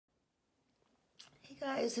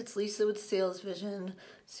Guys, it's Lisa with Salesvision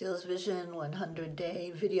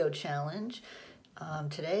 100-day video challenge.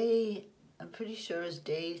 Today, I'm pretty sure is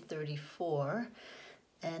day 34,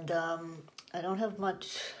 and I don't have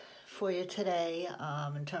much for you today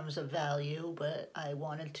in terms of value, but I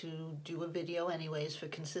wanted to do a video anyways for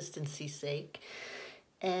consistency's sake.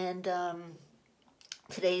 And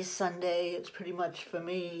today's Sunday. It's pretty much for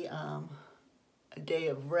me a day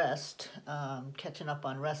of rest, catching up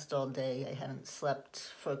on rest all day. I hadn't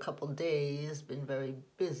slept for a couple days, been very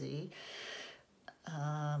busy,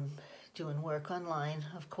 doing work online,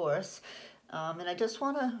 of course. And I just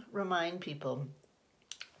want to remind people,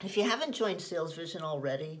 if you haven't joined Salesvision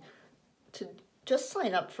already, to just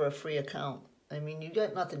sign up for a free account. I mean, you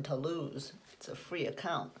got nothing to lose. It's a free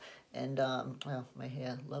account. And, well, my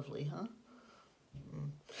hair, lovely, huh?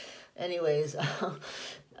 Anyways,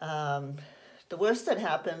 the worst that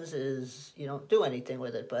happens is you don't do anything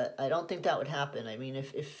with it, but I don't think that would happen. I mean,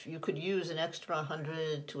 if you could use an extra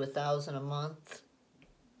 100 to 1,000 a month,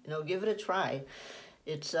 give it a try.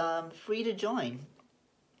 It's free to join,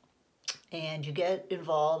 and you get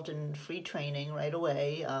involved in free training right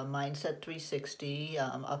away. Mindset 360,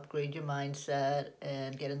 upgrade your mindset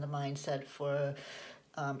and get in the mindset for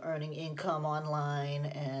earning income online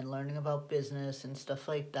and learning about business and stuff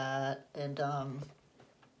like that. And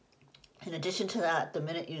in addition to that, the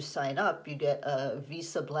minute you sign up, you get a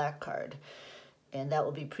Visa Black Card, and that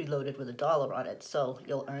will be preloaded with $1 on it. So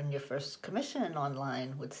you'll earn your first commission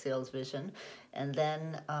online with Salesvision. And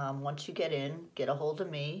then once you get in, get a hold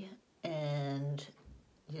of me. And,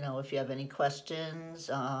 if you have any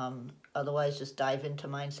questions, otherwise just dive into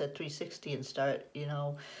Mindset 360 and start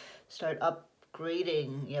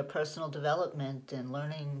upgrading your personal development and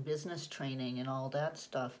learning business training and all that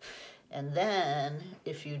stuff. And then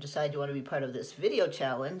if you decide you want to be part of this video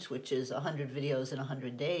challenge, which is 100 videos in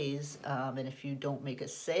 100 days, and if you don't make a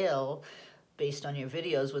sale based on your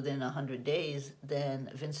videos within 100 days,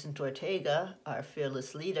 then Vincent Ortega, our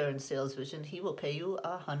fearless leader in Salesvision, he will pay you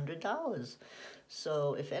 $100.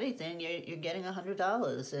 So if anything, you're getting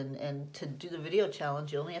 $100. And to do the video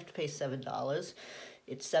challenge, you only have to pay $7.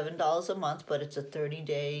 It's $7 a month, but it's a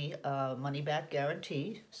 30-day money-back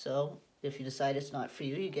guarantee. So if you decide it's not for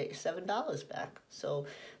you, you get your $7 back. So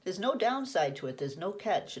there's no downside to it. There's no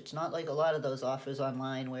catch. It's not like a lot of those offers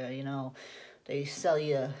online where, they sell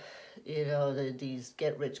you, these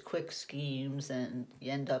get-rich-quick schemes, and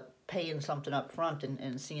you end up paying something up front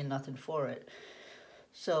and seeing nothing for it.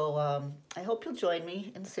 So I hope you'll join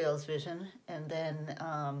me in Salesvision. And then,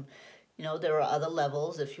 there are other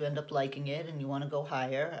levels if you end up liking it and you want to go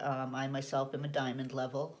higher. I myself am a diamond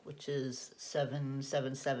level, which is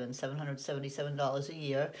 $777 a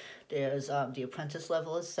year. There's the apprentice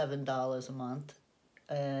level is $7 a month,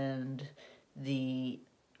 and the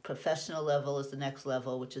professional level is the next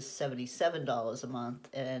level, which is $77 a month.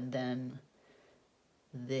 And then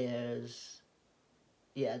there's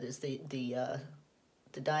the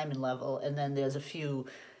diamond level, and then there's a few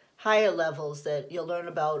higher levels that you'll learn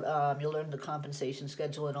about. You'll learn the compensation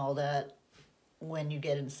schedule and all that when you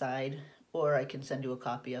get inside, or I can send you a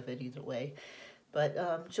copy of it either way.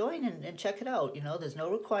 But join and check it out. There's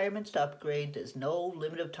no requirements to upgrade. There's no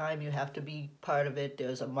limit of time you have to be part of it.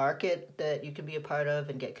 There's a market that you can be a part of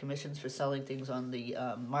and get commissions for selling things on the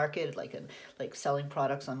market, like selling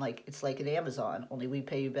products on, it's like an Amazon, only we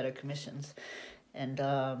pay you better commissions. And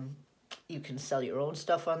you can sell your own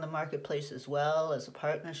stuff on the marketplace as well as a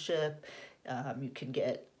partnership. You can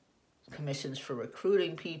get commissions for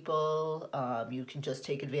recruiting people. You can just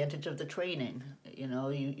take advantage of the training.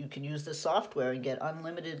 You can use the software and get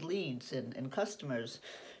unlimited leads and customers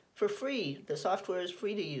for free. The software is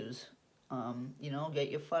free to use.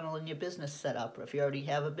 Get your funnel and your business set up. Or if you already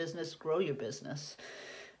have a business, grow your business.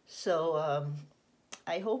 So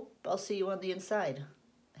I hope I'll see you on the inside.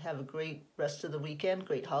 Have a great rest of the weekend,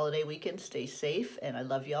 great holiday weekend. Stay safe, and I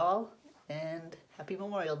love y'all, and happy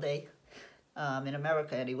Memorial Day. In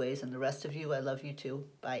America anyways, and the rest of you, I love you too.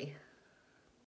 Bye.